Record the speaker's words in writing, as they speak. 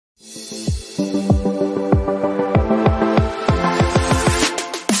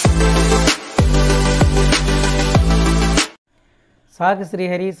సాగి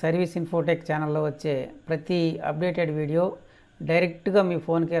Srihari service Infotech ఛానల్లో వచ్చే ప్రతి అప్డేటెడ్ వీడియో డైరెక్ట్గా మీ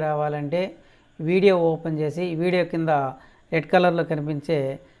ఫోన్కి రావాలంటే వీడియో ఓపెన్ చేసి వీడియో కింద రెడ్ కలర్లో కనిపించే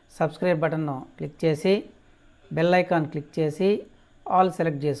సబ్స్క్రైబ్ బటన్ను క్లిక్ చేసి బెల్ ఐకాన్ క్లిక్ చేసి ఆల్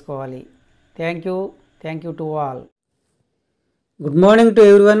సెలెక్ట్ చేసుకోవాలి. Thank you to all. Good morning to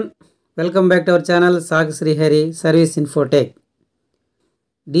everyone. Welcome back to our channel సాగి శ్రీహరి సర్వీస్ ఇన్ఫోటెక్.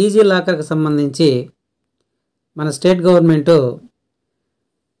 డీజీ లాకర్కి సంబంధించి మన స్టేట్ గవర్నమెంటు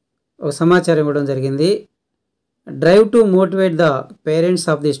ఒక సమాచారం ఇవ్వడం జరిగింది. Drive to motivate the parents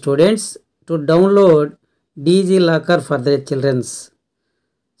of the students to download DG locker for the children's.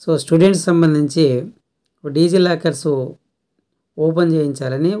 So students సంబంధించి DG lockers open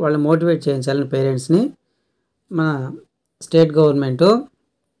చేయించాలని, వాళ్ళు మోటివేట్ చేయించాలని పేరెంట్స్ని మన స్టేట్ గవర్నమెంటు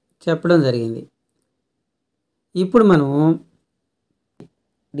చెప్పడం జరిగింది. ఇప్పుడు మనం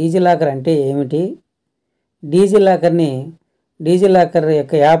డీజీ లాకర్ అంటే ఏమిటి, డీజీ లాకర్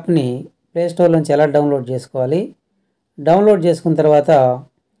యొక్క యాప్ని ప్లేస్టోర్ నుంచి ఎలా డౌన్లోడ్ చేసుకోవాలి, డౌన్లోడ్ చేసుకున్న తర్వాత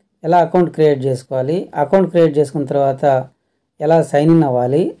ఎలా అకౌంట్ క్రియేట్ చేసుకోవాలి, అకౌంట్ క్రియేట్ చేసుకున్న తర్వాత ఎలా సైన్ ఇన్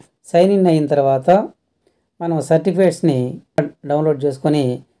అవ్వాలి, సైన్ ఇన్ అయిన తర్వాత మనం సర్టిఫికేట్స్ని డౌన్లోడ్ చేసుకొని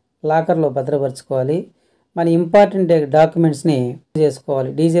లాకర్లో భద్రపరచుకోవాలి, మన ఇంపార్టెంట్ డాక్యుమెంట్స్ని చేసుకోవాలి,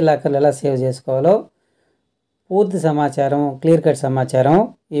 డీజీ లాకర్లు ఎలా సేవ్ చేసుకోవాలో పూర్తి సమాచారం, క్లియర్ కట్ సమాచారం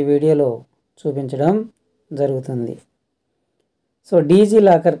ఈ వీడియోలో చూపించడం జరుగుతుంది. సో డీజీ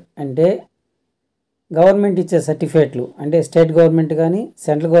లాకర్ అంటే గవర్నమెంట్ ఇచ్చే సర్టిఫికేట్లు, అంటే స్టేట్ గవర్నమెంట్ కానీ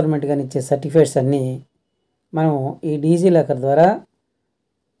సెంట్రల్ గవర్నమెంట్ కానీ ఇచ్చే సర్టిఫికేట్స్ అన్నీ మనం ఈ డీజీ లాకర్ ద్వారా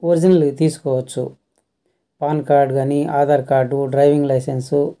ఒరిజినల్ తీసుకోవచ్చు. పాన్ కార్డ్ కానీ, Aadhaar card, driving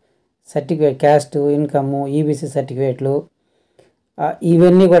licence, certificate, caste, income, EBC సర్టిఫికేట్లు,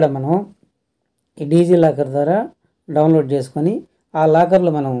 ఇవన్నీ కూడా మనం ఈ డీజీ లాకర్ ద్వారా డౌన్లోడ్ చేసుకొని ఆ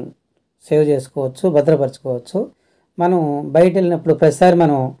లాకర్లో మనం సేవ్ చేసుకోవచ్చు, భద్రపరచుకోవచ్చు. మనం బయట వెళ్ళినప్పుడు ప్రతిసారి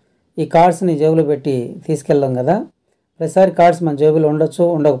మనం ఈ కార్డ్స్ని జేబులో పెట్టి తీసుకెళ్ళాం కదా, ప్రతిసారి కార్డ్స్ మన జేబులో ఉండొచ్చు,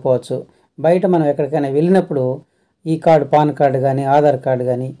 ఉండకపోవచ్చు. బయట మనం ఎక్కడికైనా వెళ్ళినప్పుడు ఈ కార్డు, పాన్ కార్డు కానీ, ఆధార్ కార్డు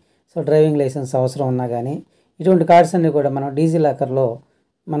కానీ, సో డ్రైవింగ్ లైసెన్స్ అవసరం ఉన్నా కానీ ఇటువంటి కార్డ్స్ అన్నీ కూడా మనం డీజీ లాకర్లో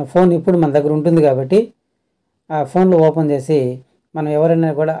మన ఫోన్ ఇప్పుడు మన దగ్గర ఉంటుంది కాబట్టి ఆ ఫోన్లో ఓపెన్ చేసి మనం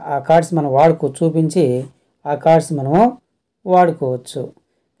ఎవరైనా కూడా ఆ కార్డ్స్ మనం చూపించి ఆ కార్డ్స్ మనము వాడుకోవచ్చు.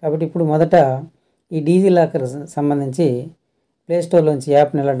 కాబట్టి ఇప్పుడు మొదట ఈ డీజీ లాకర్ సంబంధించి ప్లేస్టోర్లోంచి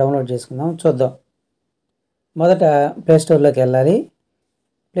యాప్ని ఎలా డౌన్లోడ్ చేసుకుందాం చూద్దాం. మొదట ప్లేస్టోర్లోకి వెళ్ళాలి.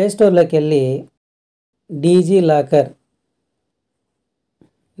 ప్లేస్టోర్లోకి వెళ్ళి DG locker,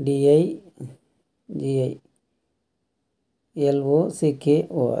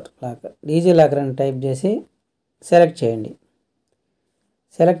 DIGILOCKOR locker, DG locker అని టైప్ చేసి సెలెక్ట్ చేయండి.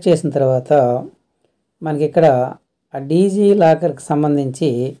 సెలెక్ట్ చేసిన తర్వాత మనకి ఇక్కడ ఆ డీజీ లాకర్కి సంబంధించి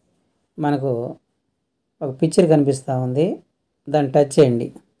మనకు ఒక పిక్చర్ కనిపిస్తూ ఉంది, దాన్ని టచ్ చేయండి.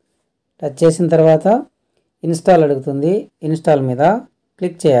 టచ్ చేసిన తర్వాత ఇన్స్టాల్ అడుగుతుంది, ఇన్స్టాల్ మీద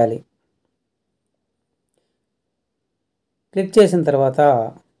క్లిక్ చేయాలి. క్లిక్ చేసిన తర్వాత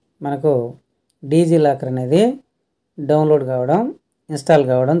మనకు డీజీ లాకర్ అనేది డౌన్లోడ్ కావడం, ఇన్స్టాల్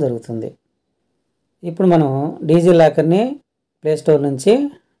కావడం జరుగుతుంది. ఇప్పుడు మనం డీజీ లాకర్ని ప్లేస్టోర్ నుంచి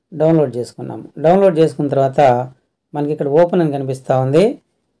డౌన్లోడ్ చేసుకున్నాము. డౌన్లోడ్ చేసుకున్న తర్వాత మనకి ఇక్కడ ఓపెన్ అని కనిపిస్తూ ఉంది,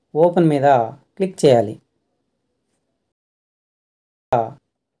 ఓపెన్ మీద క్లిక్ చేయాలి.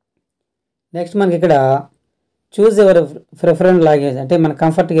 నెక్స్ట్ మనకి ఇక్కడ చూజ్ ఎవర్ ప్రిఫరెంట్ లాంగ్వేజ్, అంటే మన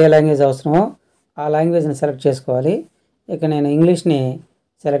కంఫర్ట్గా ఏ లాంగ్వేజ్ అవసరమో ఆ లాంగ్వేజ్ని సెలెక్ట్ చేసుకోవాలి. ఇక నేను ఇంగ్లీష్ని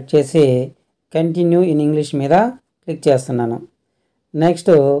సెలెక్ట్ చేసి కంటిన్యూ ఇన్ ఇంగ్లీష్ మీద క్లిక్ చేస్తున్నాను.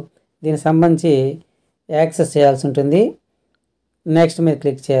 నెక్స్ట్ దీనికి సంబంధించి యాక్సెస్ చేయాల్సి ఉంటుంది, నెక్స్ట్ మీద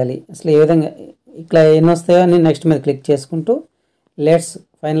క్లిక్ చేయాలి. అసలు ఏ విధంగా ఇట్లా ఎన్ని వస్తాయో అని నెక్స్ట్ మీద క్లిక్ చేసుకుంటూ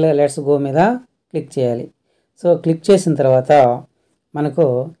ఫైనల్గా లెట్స్ గో మీద క్లిక్ చేయాలి. సో క్లిక్ చేసిన తర్వాత మనకు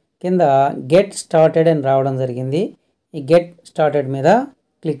కింద గెట్ స్టార్టెడ్ అని రావడం జరిగింది. ఈ గెట్ స్టార్టెడ్ మీద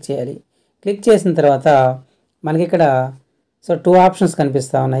క్లిక్ చేయాలి. క్లిక్ చేసిన తర్వాత మనకి ఇక్కడ సో 2 ఆప్షన్స్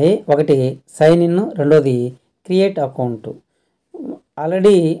కనిపిస్తూ ఉన్నాయి. ఒకటి సైన్ ఇన్, రెండోది క్రియేట్ అకౌంట్.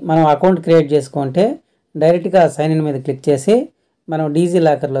 ఆల్రెడీ మనం అకౌంట్ క్రియేట్ చేసుకుంటే డైరెక్ట్గా సైన్ ఇన్ మీద క్లిక్ చేసి మనం డీజీ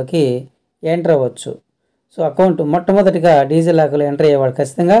లాకర్లోకి ఎంటర్ అవ్వచ్చు. సో అకౌంట్ మొట్టమొదటిగా డీజీ లాకర్లో ఎంటర్ అయ్యేవాడు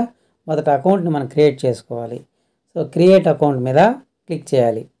ఖచ్చితంగా మొదట అకౌంట్ని మనం క్రియేట్ చేసుకోవాలి. సో క్రియేట్ అకౌంట్ మీద క్లిక్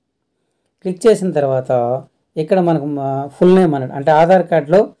చేయాలి. క్లిక్ చేసిన తర్వాత ఇక్కడ మనకు ఫుల్ నేమ్ అన్నట్టు, అంటే ఆధార్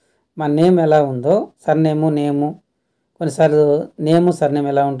కార్డులో మన నేమ్ ఎలా ఉందో, నేము కొన్నిసార్లు నేము సర్నేమ్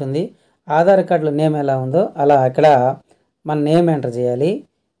ఎలా ఉంటుంది, ఆధార్ కార్డులో నేమ్ ఎలా ఉందో అలా ఇక్కడ మన నేమ్ ఎంటర్ చేయాలి.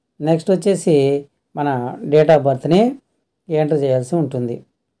 నెక్స్ట్ వచ్చేసి మన డేట్ ఆఫ్ బర్త్ని ఎంటర్ చేయాల్సి ఉంటుంది.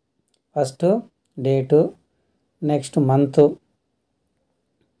 First date, next month,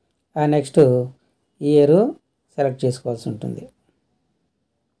 next year select చేసుకోవాల్సి ఉంటుంది.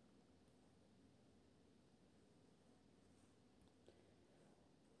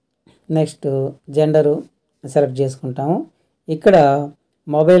 నెక్స్ట్ జెండరు సెలెక్ట్ చేసుకుంటాము. ఇక్కడ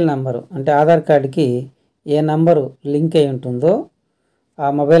మొబైల్ నంబరు అంటే ఆధార్ కార్డుకి ఏ నంబరు లింక్ అయి ఉంటుందో ఆ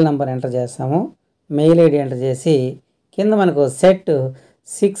మొబైల్ నంబర్ ఎంటర్ చేస్తాము. మెయిల్ ఐడి ఎంటర్ చేసి కింద మనకు సెట్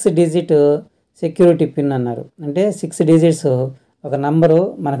 6 డిజిట్ సెక్యూరిటీ పిన్ అన్నారు. అంటే 6 డిజిట్స్ ఒక నంబరు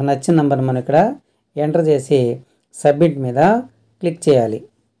మనకు నచ్చిన నంబర్ మనం ఇక్కడ ఎంటర్ చేసి సబ్మిట్ మీద క్లిక్ చేయాలి.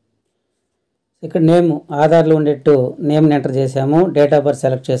 ఇక్కడ నేమ్ ఆధార్లో ఉండేట్టు నేమ్ని ఎంటర్ చేసాము. డేట్ ఆఫ్ బర్త్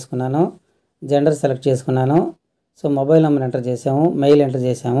సెలెక్ట్ చేసుకున్నాను. జెండర్ సెలెక్ట్ చేసుకున్నాను. సో మొబైల్ నెంబర్ ఎంటర్ చేసాము. మెయిల్ ఎంటర్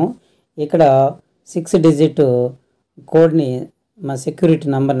చేసాము. ఇక్కడ 6 డిజిట్ కోడ్ని మా సెక్యూరిటీ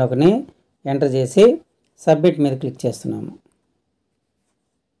నెంబర్ని ఒకని ఎంటర్ చేసి సబ్మిట్ మీద క్లిక్ చేస్తున్నాము.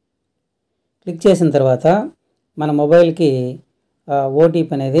 క్లిక్ చేసిన తర్వాత మన మొబైల్కి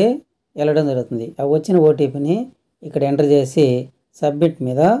ఓటీపీ అనేది వెళ్ళడం జరుగుతుంది. ఆ వచ్చిన ఓటీపీని ఇక్కడ ఎంటర్ చేసి సబ్మిట్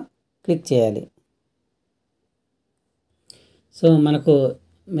మీద క్లిక్ చేయాలి. సో మనకు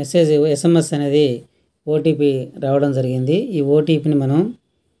మెసేజ్ ఎస్ఎంఎస్ అనేది ఓటీపీ రావడం జరిగింది. ఈ ఓటీపీని మనం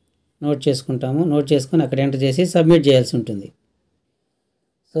నోట్ చేసుకుంటాము. నోట్ చేసుకొని అక్కడ ఎంటర్ చేసి సబ్మిట్ చేయాల్సి ఉంటుంది.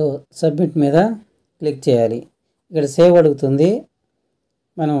 సో సబ్మిట్ మీద క్లిక్ చేయాలి. ఇక్కడ సేవ్ అడుగుతుంది.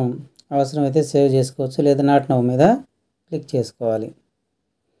 మనం అవసరమైతే సేవ్ చేసుకోవచ్చు, లేదా నాట్ నౌ మీద క్లిక్ చేసుకోవాలి.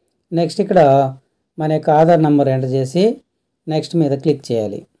 నెక్స్ట్ ఇక్కడ మన యొక్క ఆధార్ నెంబర్ ఎంటర్ చేసి నెక్స్ట్ మీద క్లిక్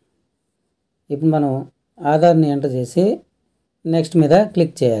చేయాలి. ఇప్పుడు మనం ఆధార్ని ఎంటర్ చేసి నెక్స్ట్ మీద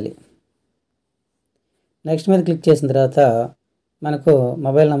క్లిక్ చేయాలి. నెక్స్ట్ మీద క్లిక్ చేసిన తర్వాత మనకు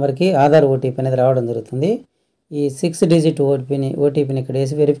మొబైల్ నెంబర్కి ఆధార్ ఓటీపీ అనేది రావడం జరుగుతుంది. ఈ 6 డిజిట్ ఓటీపీని ఇక్కడ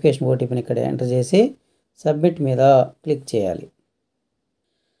వేసి వెరిఫికేషన్ ఓటీపీని ఇక్కడ ఎంటర్ చేసి సబ్మిట్ మీద క్లిక్ చేయాలి.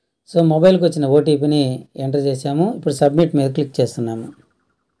 సో మొబైల్కి వచ్చిన ఓటీపీని ఎంటర్ చేసాము. ఇప్పుడు సబ్మిట్ మీద క్లిక్ చేస్తున్నాము.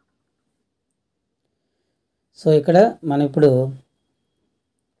 సో ఇక్కడ మనం ఇప్పుడు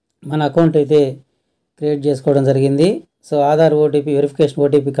మన అకౌంట్ అయితే క్రియేట్ చేసుకోవడం జరిగింది. So Aadhaar OTP verification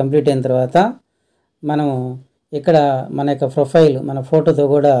OTP complete అయిన తర్వాత మనము ఇక్కడ మన యొక్క ప్రొఫైల్ మన ఫోటోతో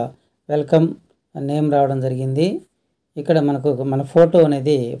కూడా వెల్కమ్ నేమ్ రావడం జరిగింది. ఇక్కడ మనకు మన ఫోటో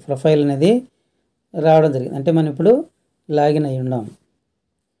అనేది ప్రొఫైల్ అనేది రావడం జరిగింది. అంటే మనం ఇప్పుడు లాగిన్ అయి ఉన్నాం.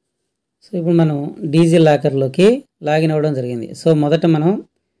 సో ఇప్పుడు మనం డీజీ లాకర్లోకి లాగిన్ అవ్వడం జరిగింది. సో మొదట మనం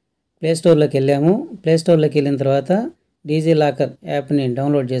ప్లేస్టోర్లోకి వెళ్ళాము. ప్లేస్టోర్లోకి వెళ్ళిన తర్వాత డీజీ లాకర్ యాప్ని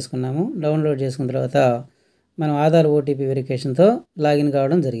డౌన్లోడ్ చేసుకున్నాము. డౌన్లోడ్ చేసుకున్న తర్వాత మనం ఆధార్ ఓటీపీ వెరిఫికేషన్తో లాగిన్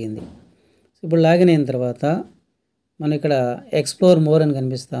కావడం జరిగింది. ఇప్పుడు లాగిన్ అయిన తర్వాత మనం ఇక్కడ ఎక్స్ప్లోర్ మోర్ అని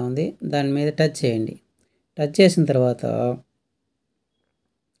కనిపిస్తూ ఉంది. దాని మీద టచ్ చేయండి. టచ్ చేసిన తర్వాత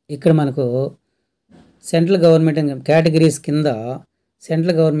ఇక్కడ మనకు సెంట్రల్ గవర్నమెంట్ అని కేటగిరీస్ కింద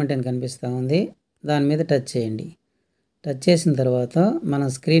సెంట్రల్ గవర్నమెంట్ అని కనిపిస్తూ ఉంది. దాని మీద టచ్ చేయండి. టచ్ చేసిన తర్వాత మనం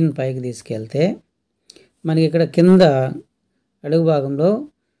స్క్రీన్ పైకి తీసుకెళ్తే మనకి ఇక్కడ కింద అడుగు భాగంలో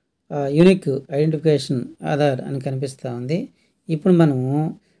యూనిక్ ఐడెంటిఫికేషన్ ఆధార్ అని కనిపిస్తూ ఉంది. ఇప్పుడు మనము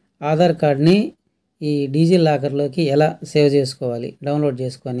ఆధార్ కార్డ్ని ఈ డీజీ లాకర్లోకి ఎలా సేవ్ చేసుకోవాలి, డౌన్లోడ్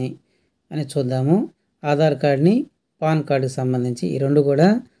చేసుకొని అని చూద్దాము. ఆధార్ కార్డ్ని పాన్ కార్డుకి సంబంధించి ఈ రెండు కూడా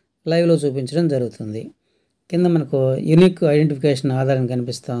లైవ్లో చూపించడం జరుగుతుంది. కింద మనకు యూనిక్ ఐడెంటిఫికేషన్ ఆధార్ అని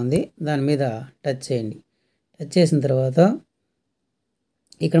కనిపిస్తూ ఉంది. దాని మీద టచ్ చేయండి. టచ్ చేసిన తర్వాత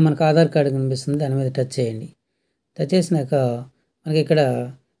ఇక్కడ మనకు ఆధార్ కార్డు కనిపిస్తుంది. దాని మీద టచ్ చేయండి. టచ్ చేసినాక మనకి ఇక్కడ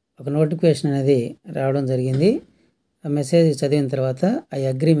ఒక నోటిఫికేషన్ అనేది రావడం జరిగింది. ఆ మెసేజ్ చదివిన తర్వాత ఆ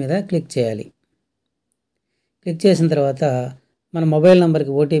అగ్రీ మీద క్లిక్ చేయాలి. క్లిక్ చేసిన తర్వాత మన మొబైల్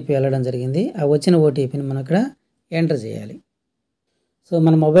నెంబర్కి ఓటీపీ వెళ్ళడం జరిగింది. ఆ వచ్చిన ఓటీపీని మనం ఇక్కడ ఎంటర్ చేయాలి. సో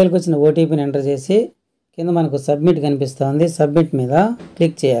మన మొబైల్కి వచ్చిన ఓటీపీని ఎంటర్ చేసి కింద మనకు సబ్మిట్ కనిపిస్తుంది. సబ్మిట్ మీద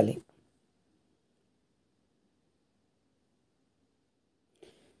క్లిక్ చేయాలి.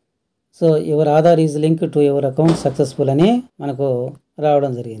 So your Aadhaar is link to your account successful అని మనకు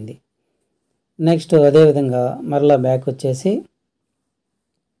రావడం జరిగింది. నెక్స్ట్ అదేవిధంగా మరలా బ్యాక్ వచ్చేసి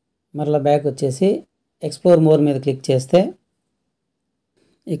ఎక్స్ప్లోర్ మోర్ మీద క్లిక్ చేస్తే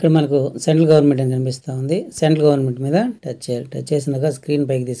ఇక్కడ మనకు సెంట్రల్ గవర్నమెంట్ అని కనిపిస్తూ ఉంది. సెంట్రల్ గవర్నమెంట్ మీద టచ్ చేయాలి. టచ్ చేసినాక స్క్రీన్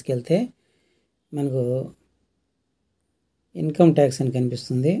పైకి తీసుకెళ్తే మనకు ఇన్కమ్ ట్యాక్స్ అని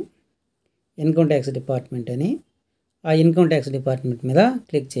కనిపిస్తుంది. ఇన్కమ్ ట్యాక్స్ డిపార్ట్మెంట్ అని ఆ ఇన్కమ్ ట్యాక్స్ డిపార్ట్మెంట్ మీద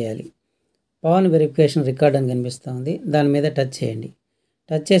క్లిక్ చేయాలి. పాన్ వెరిఫికేషన్ రికార్డ్ అని కనిపిస్తూ ఉంది. దాని మీద టచ్ చేయండి.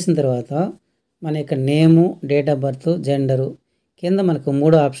 టచ్ చేసిన తర్వాత మన యొక్క నేము, డేట్ ఆఫ్ బర్త్, జెండరు కింద మనకు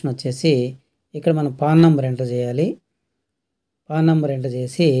 3 ఆప్షన్ వచ్చేసి ఇక్కడ మనం పాన్ నెంబర్ ఎంటర్ చేయాలి. పాన్ నెంబర్ ఎంటర్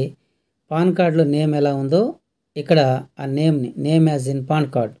చేసి పాన్ కార్డులో నేమ్ ఎలా ఉందో ఇక్కడ ఆ name as in pan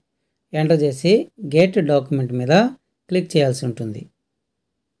card enter చేసి గెట్ డాక్యుమెంట్ మీద క్లిక్ చేయాల్సి ఉంటుంది.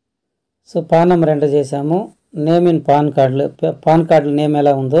 సో పాన్ నెంబర్ ఎంటర్ చేసాము. నేమ్ ఇన్ పాన్ కార్డులో నేమ్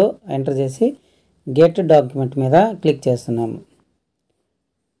ఎలా ఉందో ఎంటర్ చేసి గెట్ డాక్యుమెంట్ మీద క్లిక్ చేస్తున్నాము.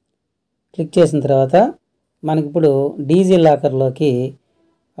 క్లిక్ చేసిన తర్వాత మనకి ఇప్పుడు డీజీ లాకర్లోకి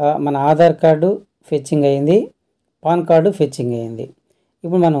మన ఆధార్ కార్డు ఫెచ్చింగ్ అయింది, పాన్ కార్డు ఫెచ్చింగ్ అయింది.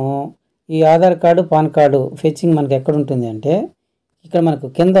 ఇప్పుడు మనం ఈ Aadhaar card pan card fetching మనకి ఎక్కడ ఉంటుంది అంటే ఇక్కడ మనకు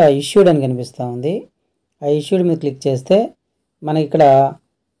కింద ఇష్యూడ్ అని కనిపిస్తూ ఉంది. ఆ ఇష్యూడ్ మీద క్లిక్ చేస్తే మనకి ఇక్కడ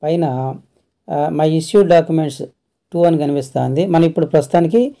పైన మై ఇష్యూడ్ డాక్యుమెంట్స్ 2 అని కనిపిస్తుంది. మనం ఇప్పుడు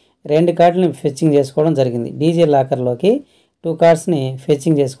ప్రస్తుతానికి 2 కార్డుని ఫెచ్చింగ్ చేసుకోవడం జరిగింది. డీజీ లాకర్లోకి 2 కార్డ్స్ని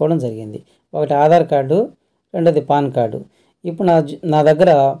ఫెచ్చింగ్ చేసుకోవడం జరిగింది. ఒకటి ఆధార్ కార్డు, రెండోది పాన్ కార్డు. ఇప్పుడు నా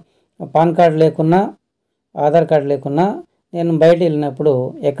దగ్గర పాన్ కార్డు లేకున్నా ఆధార్ కార్డు లేకున్నా నేను బయట వెళ్ళినప్పుడు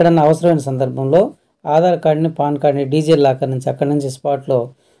ఎక్కడన్నా అవసరమైన సందర్భంలో ఆధార్ కార్డుని పాన్ కార్డుని డీజీ లాకర్ నుంచి అక్కడి నుంచి స్పాట్లో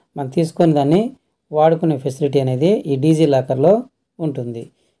మనం తీసుకొని దాన్ని వాడుకునే ఫెసిలిటీ అనేది ఈ డీజీ లాకర్లో ఉంటుంది.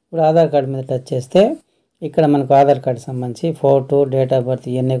 ఇప్పుడు ఆధార్ కార్డు మీద టచ్ చేస్తే ఇక్కడ మనకు ఆధార్ కార్డు సంబంధించి ఫోటో, డేట్ ఆఫ్ బర్త్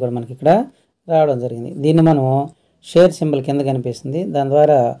ఇవన్నీ కూడా మనకి ఇక్కడ రావడం జరిగింది. దీన్ని మనం షేర్ సింబల్ కింద కనిపిస్తుంది, దాని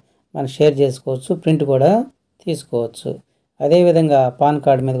ద్వారా మనం షేర్ చేసుకోవచ్చు, ప్రింట్ కూడా తీసుకోవచ్చు. అదేవిధంగా పాన్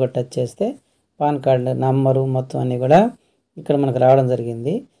కార్డు మీద కూడా టచ్ చేస్తే పాన్ కార్డు నంబరు మొత్తం అన్నీ కూడా ఇక్కడ మనకు రావడం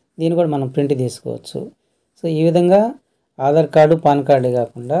జరిగింది. దీన్ని కూడా మనం ప్రింట్ తీసుకోవచ్చు. సో ఈ విధంగా ఆధార్ కార్డు పాన్ కార్డే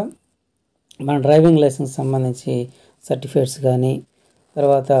కాకుండా మన డ్రైవింగ్ లైసెన్స్ సంబంధించి సర్టిఫికేట్స్ కానీ,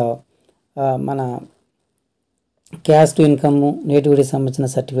 తర్వాత మన క్యాస్ట్ ఇన్కమ్ నేటివిటీకి సంబంధించిన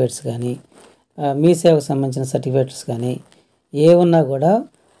సర్టిఫికేట్స్ కానీ, మీ సేవకు సంబంధించిన సర్టిఫికేట్స్ కానీ ఏ ఉన్నా కూడా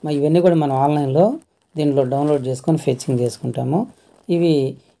ఇవన్నీ కూడా మనం ఆన్లైన్లో దీంట్లో డౌన్లోడ్ చేసుకొని ఫెచ్చింగ్ చేసుకుంటాము. ఇవి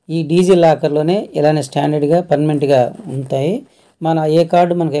ఈ డీజీ లాకర్లోనే ఇలానే స్టాండర్డ్గా పర్మనెంట్గా ఉంటాయి. మన ఏ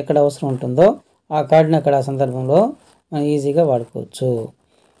కార్డు మనకు ఎక్కడ అవసరం ఉంటుందో ఆ కార్డుని అక్కడ ఆ సందర్భంలో మనం ఈజీగా వాడుకోవచ్చు.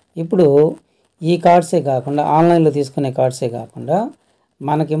 ఇప్పుడు ఈ కార్డ్సే కాకుండా ఆన్లైన్లో తీసుకునే కార్డ్సే కాకుండా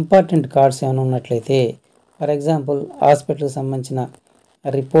మనకు ఇంపార్టెంట్ కార్డ్స్ ఏమైనా ఉన్నట్లయితే, ఫర్ ఎగ్జాంపుల్ హాస్పిటల్కి సంబంధించిన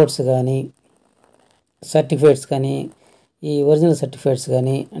రిపోర్ట్స్ కానీ, సర్టిఫికేట్స్ కానీ, ఈ ఒరిజినల్ సర్టిఫికేట్స్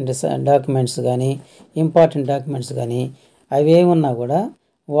కానీ, అంటే డాక్యుమెంట్స్ కానీ, ఇంపార్టెంట్ డాక్యుమెంట్స్ కానీ అవి ఏమున్నా కూడా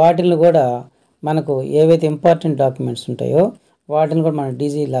వాటిని కూడా మనకు ఏవైతే ఇంపార్టెంట్ డాక్యుమెంట్స్ ఉంటాయో వాటిని కూడా మనం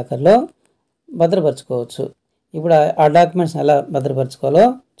డీజీ లాకర్లో భద్రపరచుకోవచ్చు. ఇప్పుడు ఆ డాక్యుమెంట్స్ని ఎలా భద్రపరచుకోవాలో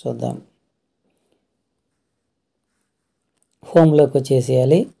చూద్దాం. హోమ్లోకి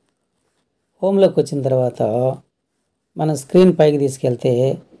వచ్చేసేయాలి. హోమ్లోకి వచ్చిన తర్వాత మనం స్క్రీన్ పైకి తీసుకెళ్తే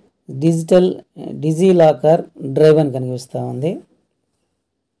డిజీ లాకర్ డ్రైవ్ అని కనిపిస్తూ ఉంది.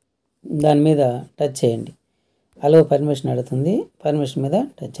 దాని మీద టచ్ చేయండి. అలో పర్మిషన్ అడుగుతుంది, పర్మిషన్ మీద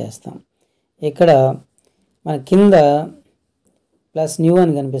టచ్ చేస్తాం. ఇక్కడ మన కింద ప్లస్ న్యూ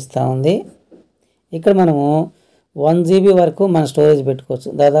అని కనిపిస్తూ ఉంది. ఇక్కడ మనము 1 GB వరకు మన స్టోరేజ్ పెట్టుకోవచ్చు.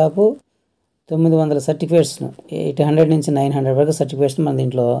 దాదాపు 900 సర్టిఫికేట్స్ను 800 నుంచి 900 వరకు సర్టిఫికేట్స్ని మన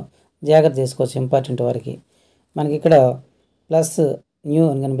దీంట్లో జాగ్రత్త చేసుకోవచ్చు ఇంపార్టెంట్ వరకు. మనకి ఇక్కడ ప్లస్ న్యూ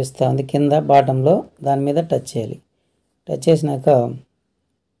అని కనిపిస్తూ ఉంది కింద బాటంలో, దాని మీద టచ్ చేయాలి. టచ్ చేసినాక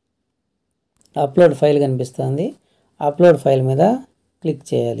అప్లోడ్ ఫైల్ కనిపిస్తుంది, అప్లోడ్ ఫైల్ మీద క్లిక్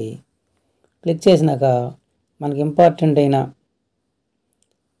చేయాలి. క్లిక్ చేసినాక మనకి ఇంపార్టెంట్ అయిన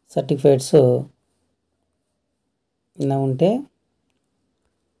సర్టిఫికేట్స్ ఉంటే,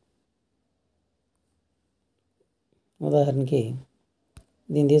 ఉదాహరణకి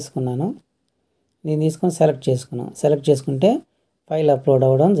దీన్ని తీసుకున్నాను, దీన్ని తీసుకొని సెలెక్ట్ చేసుకుంటే ఫైల్ అప్లోడ్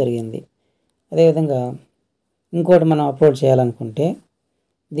అవ్వడం జరిగింది. అదేవిధంగా ఇంకోటి మనం అప్లోడ్ చేయాలనుకుంటే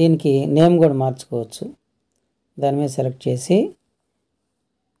దీనికి నేమ్ కూడా మార్చుకోవచ్చు. దాని మీద సెలెక్ట్ చేసి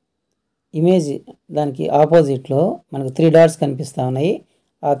ఇమేజ్ దానికి ఆపోజిట్లో మనకు 3 డాట్స్ కనిపిస్తూ ఉన్నాయి.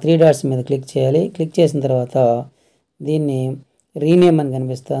 ఆ 3 డాట్స్ మీద క్లిక్ చేయాలి. క్లిక్ చేసిన తర్వాత దీన్ని రీనేమ్ అని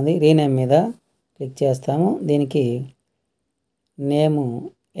కనిపిస్తుంది, రీనేమ్ మీద క్లిక్ చేస్తాము. దీనికి నేము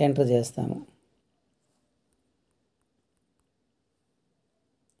ఎంటర్ చేస్తాము.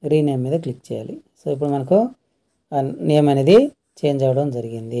 రీనేమ్ మీద క్లిక్ చేయాలి. సో ఇప్పుడు మనకు నేమ్ అనేది చేంజ్ అవ్వడం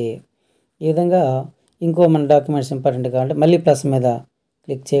జరిగింది. ఈ విధంగా ఇంకో మన డాక్యుమెంట్స్ ఇంపార్టెంట్ కావాలంటే మళ్ళీ ప్లస్ మీద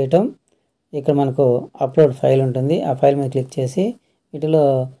క్లిక్ చేయటం. ఇక్కడ మనకు అప్లోడ్ ఫైల్ ఉంటుంది, ఆ ఫైల్ మీద క్లిక్ చేసి వీటిలో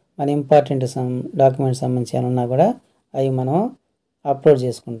మన ఇంపార్టెంట్ డాక్యుమెంట్స్ సంబంధించి ఏమన్నా కూడా అవి మనం అప్లోడ్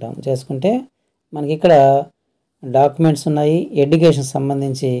చేసుకుంటే మనకి ఇక్కడ డాక్యుమెంట్స్ ఉన్నాయి, ఎడ్యుకేషన్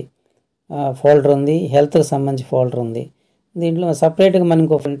సంబంధించి ఫోల్డర్ ఉంది, హెల్త్కి సంబంధించి ఫోల్డర్ ఉంది. దీంట్లో సపరేట్గా మనం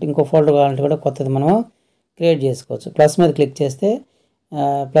ఇంకో ఫోల్డర్ కావాలంటే కూడా కొత్తది మనం క్రియేట్ చేసుకోవచ్చు. ప్లస్ మీద క్లిక్ చేస్తే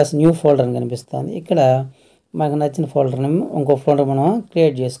ప్లస్ న్యూ ఫోల్డర్ అని కనిపిస్తుంది. ఇక్కడ మనకు నచ్చిన ఫోల్డర్ నేమ్ ఇంకో ఫోల్డర్ మనం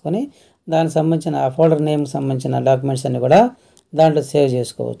క్రియేట్ చేసుకొని దానికి సంబంధించిన ఆ ఫోల్డర్ నేమ్కి సంబంధించిన డాక్యుమెంట్స్ అన్నీ కూడా దాంట్లో సేవ్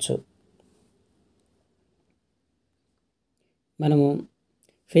చేసుకోవచ్చు. మనము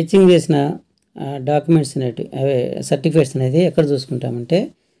ఫెచ్చింగ్ చేసిన డాక్యుమెంట్స్ అనేవి సర్టిఫికేట్స్ అనేది ఎక్కడ చూసుకుంటామంటే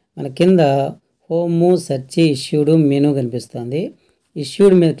మన కింద హోము, సెర్చ్, ఇష్యూడ్, మెనూ కనిపిస్తుంది.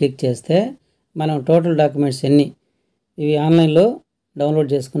 ఇష్యూడ్ మీద క్లిక్ చేస్తే మనం టోటల్ డాక్యుమెంట్స్ ఎన్ని ఇవి ఆన్లైన్లో డౌన్లోడ్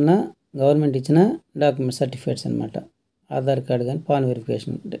చేసుకున్న గవర్నమెంట్ ఇచ్చిన డాక్యుమెంట్ సర్టిఫికేట్స్ అనమాట. ఆధార్ కార్డు కానీ పాన్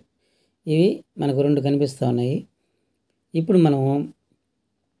వెరిఫికేషన్ ఇవి మనకు 2 కనిపిస్తూ ఉన్నాయి. ఇప్పుడు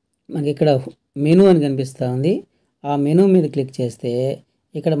మనకి ఇక్కడ మెనూ అని కనిపిస్తూ ఉంది. ఆ మెనూ మీద క్లిక్ చేస్తే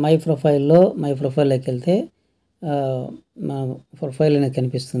ఇక్కడ మై ప్రొఫైల్లోకి వెళ్తే మా ప్రొఫైల్ అనేది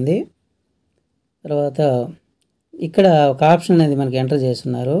కనిపిస్తుంది. తర్వాత ఇక్కడ ఒక ఆప్షన్ అనేది మనకి ఎంటర్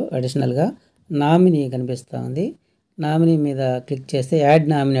చేస్తున్నారు. అడిషనల్గా నామినీ కనిపిస్తూ ఉంది. నామినీ మీద క్లిక్ చేస్తే యాడ్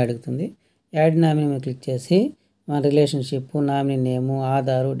నామినీ అడుగుతుంది. యాడ్ నామినీ మీద క్లిక్ చేసి మన relationship, nominee name,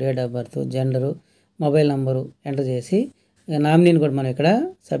 Aadhaar, date of birth, gender, mobile number enter చేసి నామినీని కూడా మనం ఇక్కడ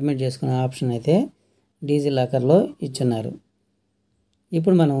సబ్మిట్ చేసుకునే ఆప్షన్ అయితే డీజీ లాకర్లో ఇచ్చున్నారు.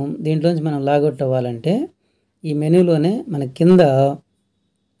 ఇప్పుడు మనం దీంట్లోంచి మనం లాగౌట్ అవ్వాలంటే ఈ మెనూలోనే మన కింద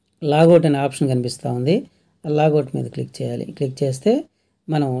లాగౌట్ అనే ఆప్షన్ కనిపిస్తూ ఉంది. ఆ లాగౌట్ మీద క్లిక్ చేయాలి. క్లిక్ చేస్తే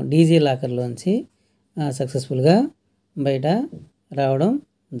మనం డీజీ లాకర్లోంచి సక్సెస్ఫుల్గా బయట రావడం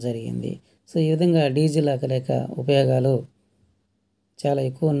జరిగింది. సో ఈ విధంగా డీజీ లాకర్ యొక్క ఉపయోగాలు చాలా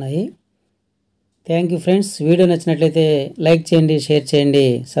ఎక్కువ ఉన్నాయి. Thank you friends. వీడియో నచ్చినట్లయితే లైక్ చేయండి, షేర్ చేయండి,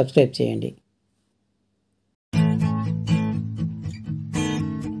 సబ్స్క్రైబ్ చేయండి.